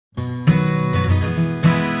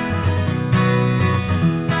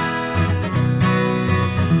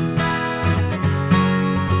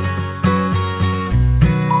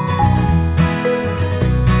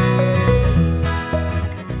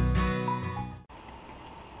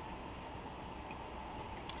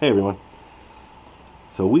Hey everyone.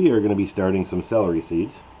 So we are going to be starting some celery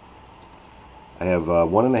seeds. I have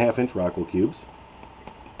 1.5 inch Rockwell cubes,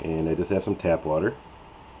 and I just have some tap water.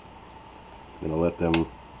 I'm going to let them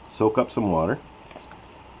soak up some water,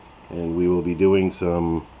 and we will be doing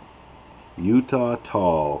some Utah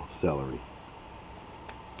Tall Celery.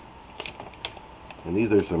 And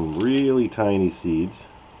these are some really tiny seeds,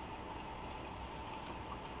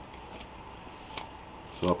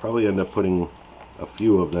 so I'll probably end up putting a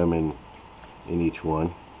few of them in each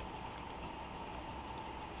one.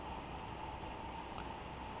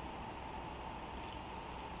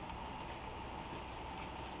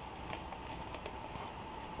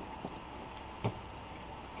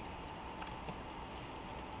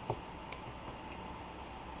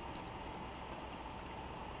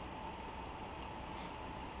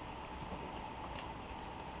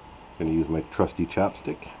 I'm going to use my trusty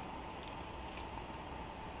chopstick.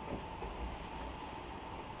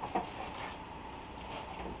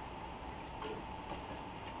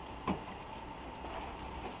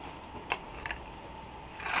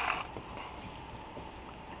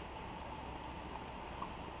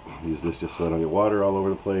 Use this just so I don't get water all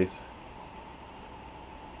over the place.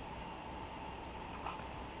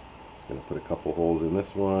 Just going to put a couple holes in this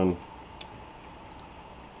one.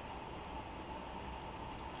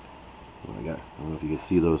 I don't know if you can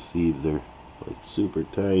see those seeds. They're like super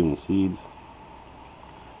tiny seeds.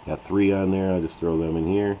 Got 3 on there. I'll just throw them in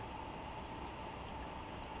here.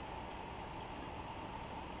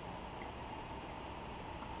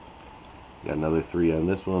 Got another 3 on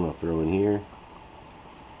this one. I'll throw in here.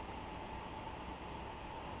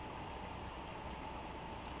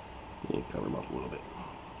 Cover them up a little bit.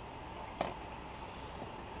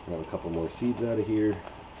 Grab a couple more seeds out of here.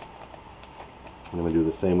 I'm going to do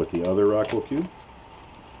the same with the other Rockwell cube.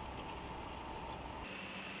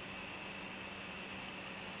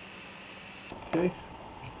 Okay.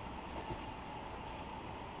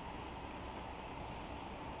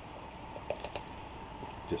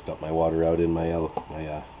 Just dump my water out in my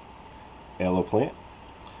aloe plant.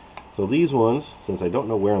 So these ones, since I don't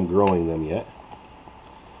know where I'm growing them yet,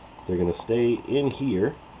 they're going to stay in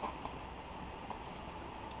here.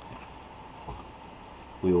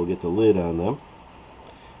 We will get the lid on them,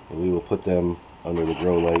 and we will put them under the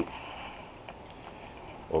grow light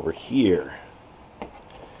over here.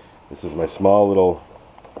 This is my small little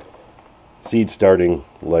seed starting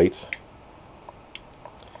lights.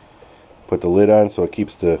 Put the lid on so it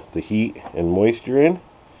keeps the heat and moisture in,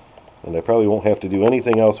 and I probably won't have to do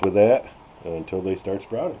anything else with that until they start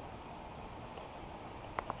sprouting.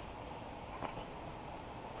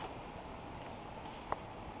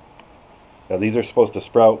 Now these are supposed to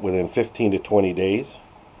sprout within 15 to 20 days.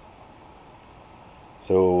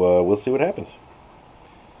 So we'll see what happens.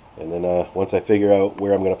 And then once I figure out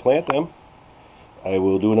where I'm going to plant them, I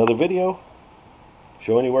will do another video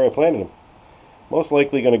showing you where I planted them. Most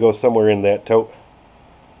likely going to go somewhere in that tote.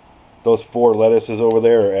 Those 4 lettuces over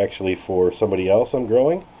there are actually for somebody else I'm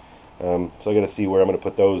growing. So I got to see where I'm going to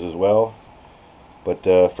put those as well. But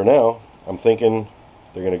for now, I'm thinking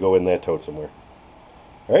they're going to go in that tote somewhere.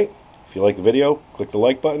 Alright? If you like the video, click the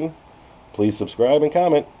like button. Please subscribe and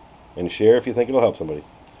comment, and share if you think it'll help somebody.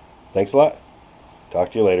 Thanks a lot.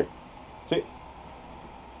 Talk to you later. See you.